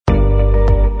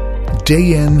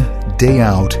Day in, day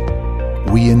out,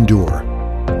 we endure.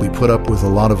 We put up with a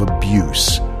lot of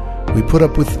abuse. We put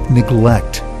up with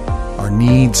neglect. Our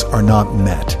needs are not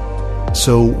met.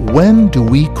 So when do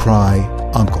we cry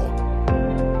uncle?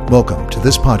 Welcome to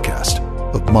this podcast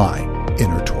of My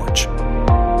Inner Torch.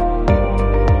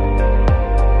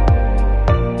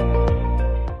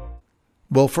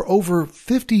 Well, for over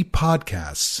 50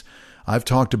 podcasts, I've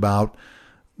talked about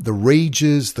the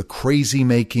rages, the crazy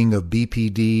making of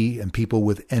BPD and people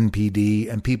with NPD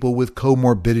and people with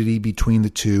comorbidity between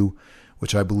the two,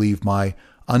 which I believe my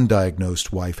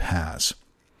undiagnosed wife has.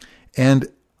 And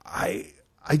I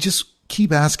just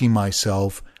keep asking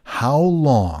myself, how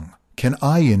long can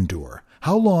I endure?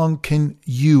 How long can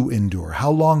you endure? How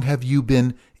long have you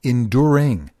been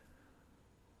enduring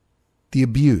the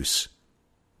abuse,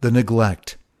 the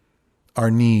neglect,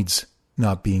 our needs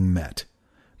not being met?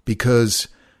 Because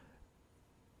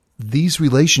these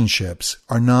relationships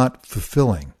are not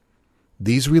fulfilling.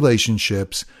 These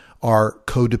relationships are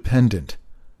codependent.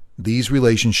 These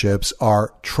relationships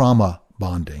are trauma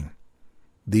bonding.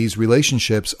 These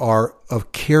relationships are a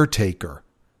caretaker.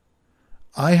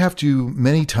 I have to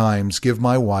many times give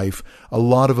my wife a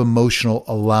lot of emotional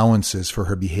allowances for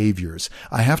her behaviors.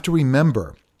 I have to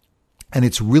remember, and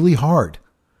it's really hard,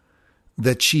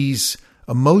 that she's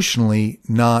emotionally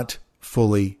not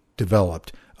fully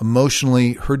developed.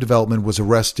 Emotionally, her development was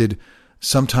arrested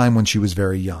sometime when she was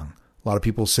very young. A lot of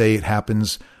people say it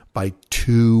happens by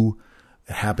 2.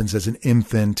 It happens as an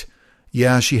infant.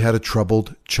 Yeah, she had a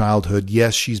troubled childhood.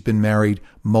 Yes, she's been married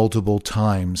multiple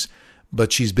times,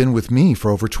 but she's been with me for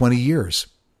over 20 years.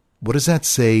 What does that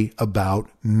say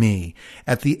about me?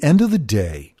 At the end of the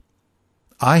day,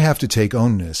 I have to take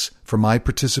onus for my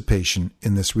participation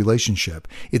in this relationship.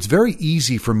 It's very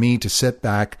easy for me to sit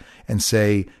back and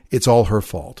say, it's all her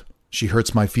fault. She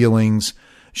hurts my feelings.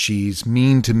 She's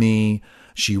mean to me.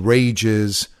 She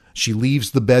rages. She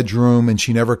leaves the bedroom and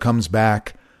she never comes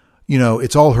back. You know,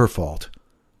 it's all her fault.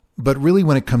 But really,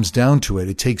 when it comes down to it,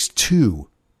 it takes 2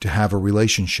 to have a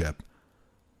relationship.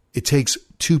 It takes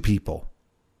 2 people.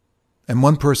 And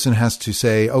one person has to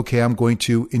say, okay, I'm going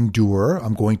to endure.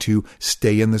 I'm going to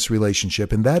stay in this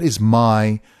relationship. And that is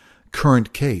my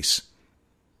current case.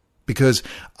 Because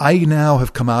I now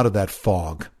have come out of that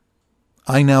fog.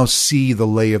 I now see the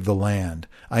lay of the land.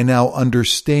 I now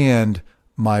understand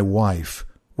my wife.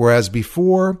 Whereas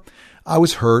before, I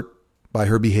was hurt by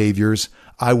her behaviors.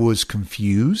 I was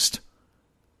confused.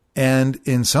 And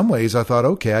in some ways, I thought,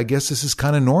 okay, I guess this is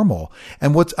kind of normal.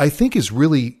 And what I think is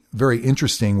really very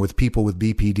interesting with people with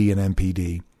BPD and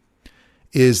NPD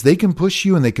is they can push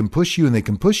you and they can push you and they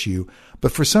can push you.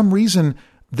 But for some reason,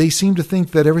 they seem to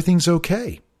think that everything's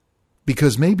okay.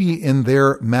 Because maybe in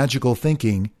their magical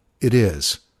thinking, it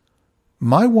is.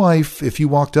 My wife, if you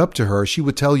walked up to her, she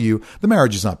would tell you the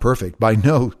marriage is not perfect by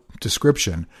no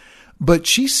description. But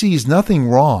she sees nothing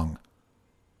wrong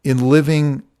in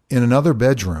living in another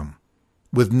bedroom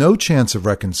with no chance of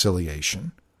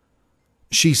reconciliation.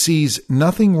 She sees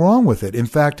nothing wrong with it. In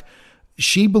fact,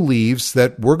 she believes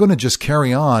that we're going to just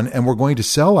carry on and we're going to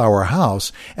sell our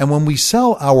house. And when we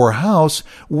sell our house,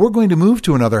 we're going to move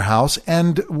to another house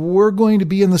and we're going to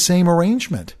be in the same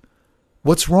arrangement.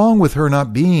 What's wrong with her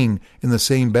not being in the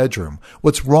same bedroom?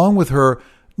 What's wrong with her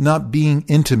not being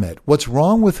intimate? What's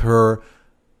wrong with her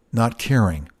not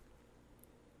caring?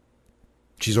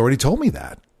 She's already told me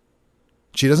that.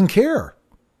 She doesn't care.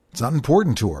 It's not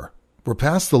important to her. We're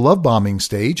past the love bombing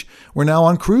stage. We're now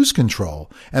on cruise control.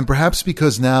 And perhaps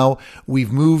because now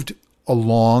we've moved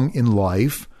along in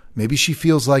life, maybe she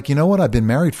feels like, you know what, I've been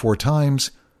married 4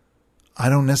 times. I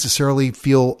don't necessarily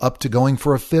feel up to going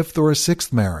for a 5th or a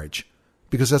 6th marriage,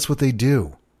 because that's what they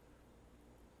do.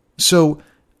 So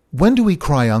when do we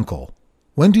cry uncle?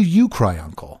 When do you cry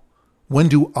uncle? When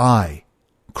do I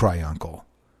cry uncle?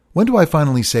 When do I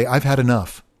finally say, I've had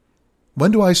enough?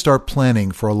 When do I start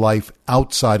planning for a life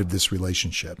outside of this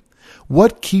relationship?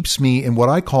 What keeps me in what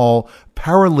I call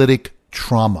paralytic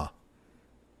trauma?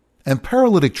 And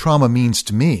paralytic trauma means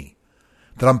to me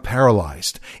that I'm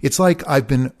paralyzed. It's like I've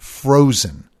been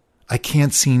frozen. I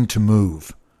can't seem to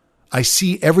move. I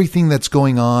see everything that's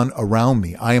going on around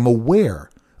me. I am aware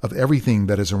of everything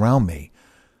that is around me.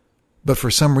 But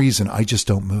for some reason, I just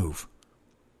don't move.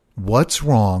 What's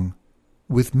wrong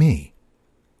with me?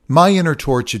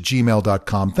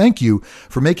 myinnertorch@gmail.com. Thank you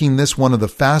for making this one of the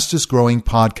fastest growing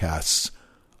podcasts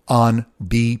on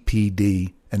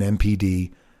BPD and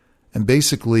NPD and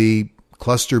basically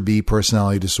cluster B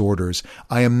personality disorders.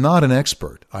 I am not an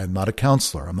expert. I am not a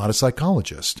counselor. I'm not a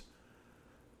psychologist.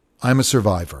 I'm a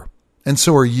survivor. And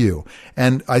so are you.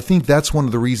 And I think that's one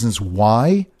of the reasons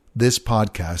why this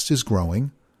podcast is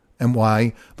growing and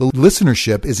why the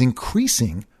listenership is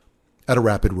increasing at a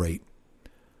rapid rate.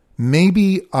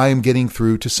 Maybe I am getting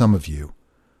through to some of you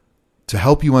to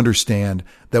help you understand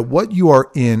that what you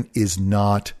are in is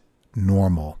not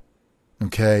normal.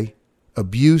 Okay?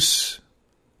 Abuse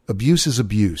is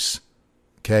abuse.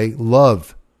 Okay?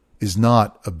 Love is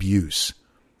not abuse.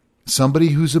 Somebody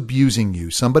who's abusing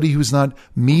you, somebody who's not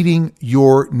meeting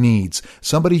your needs,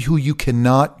 somebody who you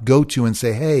cannot go to and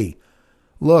say, hey,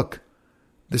 look,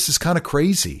 this is kind of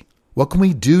crazy. What can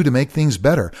we do to make things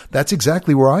better? That's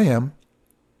exactly where I am.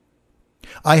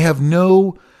 I have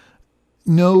no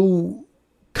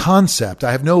concept.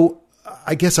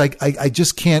 I guess I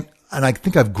just can't, and I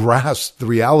think I've grasped the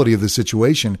reality of the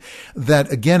situation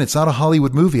that, again, it's not a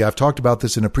Hollywood movie. I've talked about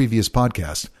this in a previous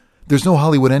podcast. There's no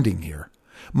Hollywood ending here.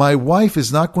 My wife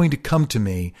is not going to come to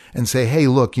me and say, hey,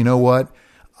 look, you know what?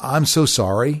 I'm so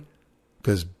sorry,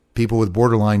 because people with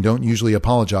borderline don't usually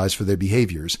apologize for their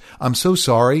behaviors. I'm so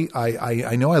sorry.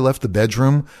 I know I left the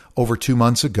bedroom over 2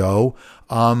 months ago.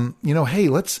 Hey,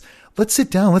 let's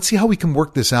sit down. Let's see how we can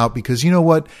work this out, because you know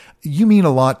what? You mean a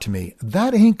lot to me.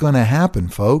 That ain't going to happen,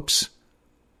 folks.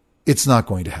 It's not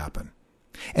going to happen.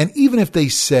 And even if they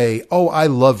say, oh, I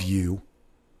love you,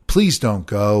 please don't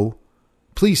go,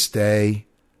 please stay.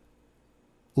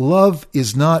 Love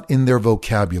is not in their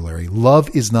vocabulary.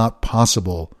 Love is not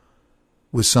possible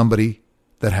with somebody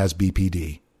that has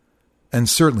BPD, and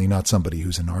certainly not somebody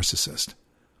who's a narcissist.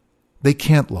 They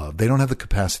can't love. They don't have the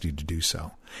capacity to do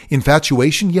so.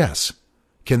 Infatuation, yes.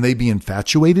 Can they be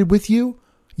infatuated with you?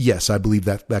 Yes, I believe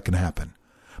that can happen.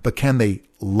 But can they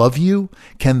love you?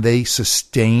 Can they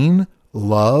sustain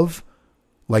love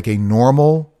like a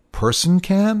normal person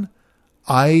can?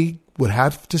 I would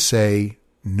have to say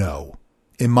no.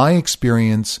 In my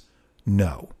experience,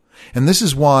 no. And this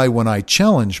is why when I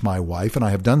challenge my wife, and I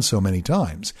have done so many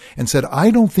times, and said, I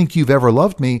don't think you've ever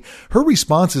loved me, her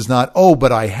response is not, oh,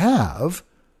 but I have.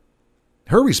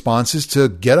 Her response is to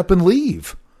get up and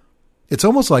leave. It's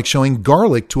almost like showing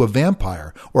garlic to a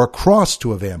vampire or a cross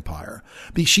to a vampire.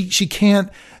 She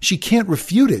can't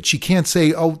refute it. She can't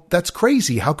say, oh, that's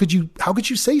crazy. How could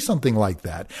you say something like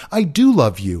that? I do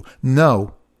love you.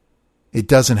 No, it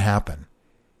doesn't happen.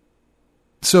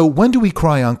 So when do we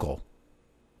cry uncle?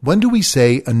 When do we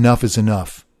say enough is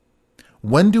enough?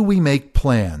 When do we make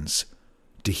plans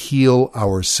to heal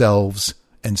ourselves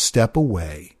and step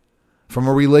away from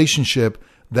a relationship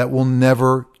that will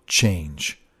never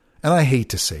change? And I hate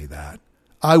to say that.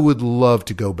 I would love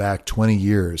to go back 20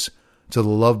 years to the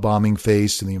love bombing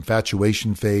phase, to the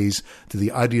infatuation phase, to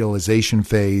the idealization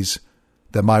phase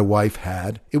that my wife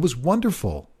had. It was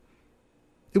wonderful.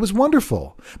 It was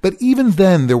wonderful. But even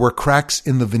then, there were cracks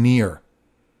in the veneer.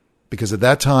 Because at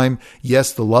that time,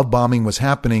 yes, the love bombing was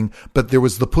happening, but there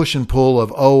was the push and pull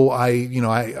of, oh,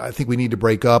 I think we need to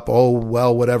break up. Oh,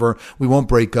 well, whatever. We won't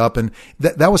break up. And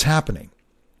that was happening.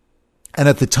 And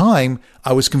at the time,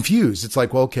 I was confused. It's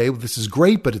like, well, okay, this is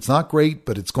great, but it's not great,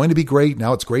 but it's going to be great.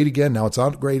 Now it's great again. Now it's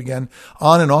not great again,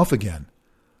 on and off again.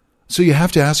 So you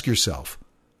have to ask yourself,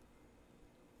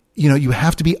 you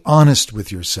have to be honest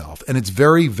with yourself. And it's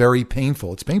very, very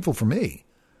painful. It's painful for me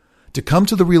to come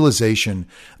to the realization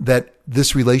that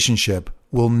this relationship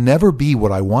will never be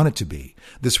what I want it to be.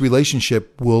 This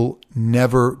relationship will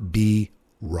never be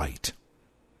right.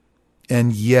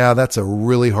 And yeah, that's a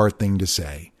really hard thing to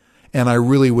say. And I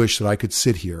really wish that I could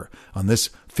sit here on this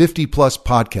 50 plus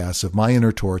podcasts of My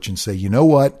Inner Torch and say, you know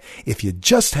what? If you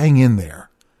just hang in there,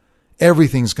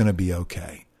 everything's going to be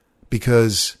okay,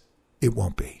 because it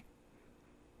won't be.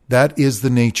 That is the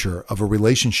nature of a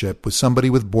relationship with somebody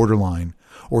with borderline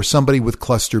or somebody with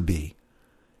cluster B.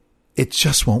 It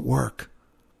just won't work.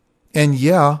 And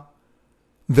yeah,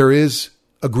 there is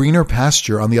a greener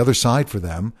pasture on the other side for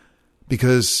them,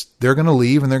 because they're going to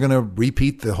leave and they're going to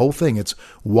repeat the whole thing. It's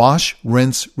wash,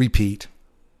 rinse, repeat.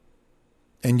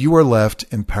 And you are left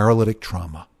in paralytic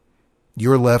trauma.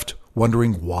 You're left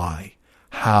wondering why,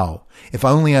 how. If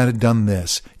I only had done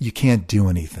this, you can't do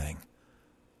anything.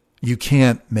 You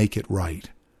can't make it right.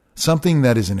 Something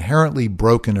that is inherently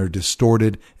broken or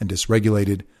distorted and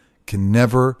dysregulated can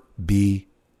never be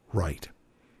right.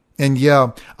 And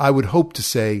yeah, I would hope to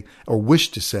say, or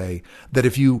wish to say, that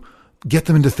if you get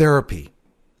them into therapy,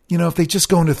 if they just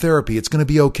go into therapy, it's going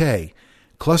to be okay.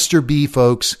 Cluster B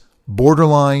folks,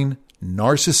 borderline,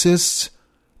 narcissists,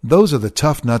 those are the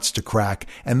tough nuts to crack,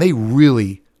 and they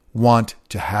really want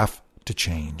to have to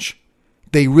change.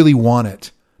 They really want it.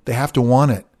 They have to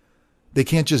want it. They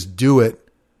can't just do it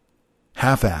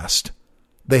half-assed.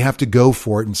 They have to go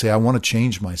for it and say, I want to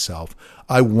change myself.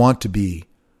 I want to be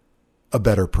a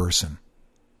better person.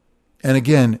 And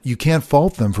again, you can't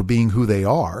fault them for being who they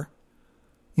are.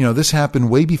 This happened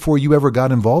way before you ever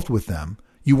got involved with them.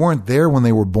 You weren't there when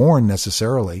they were born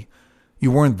necessarily.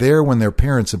 You weren't there when their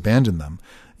parents abandoned them.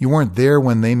 You weren't there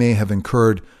when they may have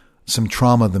incurred some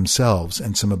trauma themselves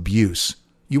and some abuse.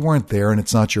 You weren't there, and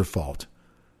it's not your fault.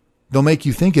 They'll make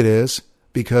you think it is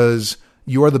because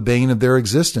you are the bane of their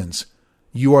existence.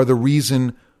 You are the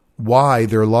reason why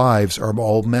their lives are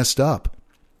all messed up.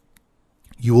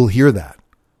 You will hear that.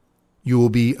 You will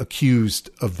be accused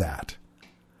of that.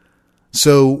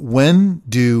 So when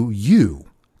do you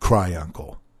cry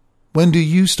uncle? When do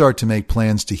you start to make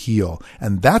plans to heal?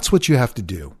 And that's what you have to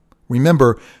do.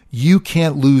 Remember, you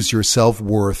can't lose your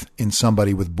self-worth in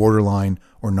somebody with borderline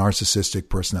or narcissistic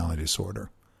personality disorder.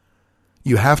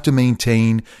 You have to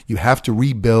maintain, you have to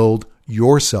rebuild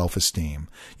your self-esteem.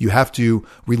 You have to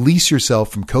release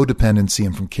yourself from codependency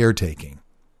and from caretaking.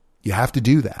 You have to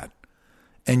do that.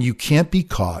 And you can't be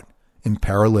caught in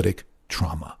paralytic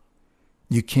trauma.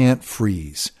 You can't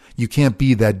freeze. You can't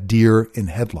be that deer in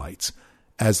headlights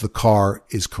as the car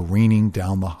is careening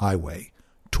down the highway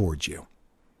towards you.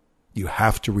 You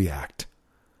have to react.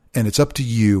 And it's up to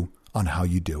you on how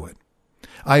you do it.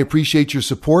 I appreciate your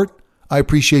support. I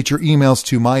appreciate your emails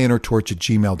to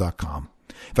myinnertorch@gmail.com.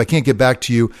 If I can't get back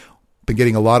to you, I've been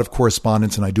getting a lot of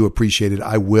correspondence and I do appreciate it.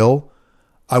 I will.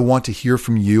 I want to hear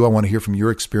from you. I want to hear from your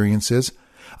experiences.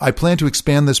 I plan to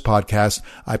expand this podcast.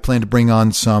 I plan to bring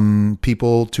on some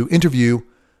people to interview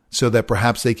so that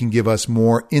perhaps they can give us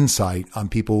more insight on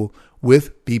people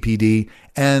with BPD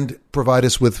and provide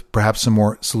us with perhaps some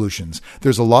more solutions.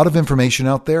 There's a lot of information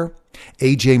out there.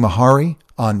 AJ Mahari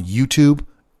on YouTube.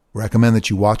 Recommend that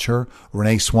you watch her.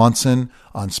 Renee Swanson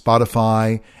on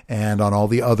Spotify and on all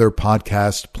the other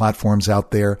podcast platforms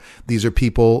out there. These are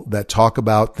people that talk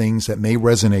about things that may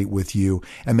resonate with you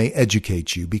and may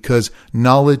educate you because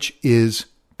knowledge is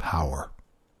power.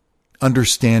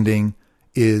 Understanding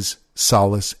is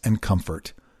solace and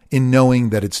comfort in knowing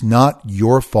that it's not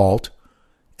your fault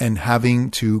and having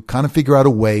to kind of figure out a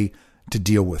way to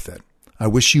deal with it. I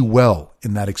wish you well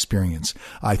in that experience.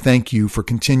 I thank you for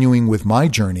continuing with my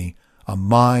journey on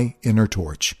My Inner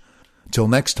Torch. Till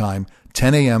next time,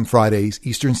 10 a.m. Fridays,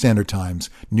 Eastern Standard Times,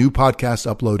 new podcast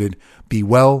uploaded. Be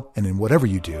well, and in whatever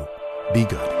you do, be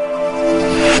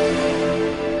good.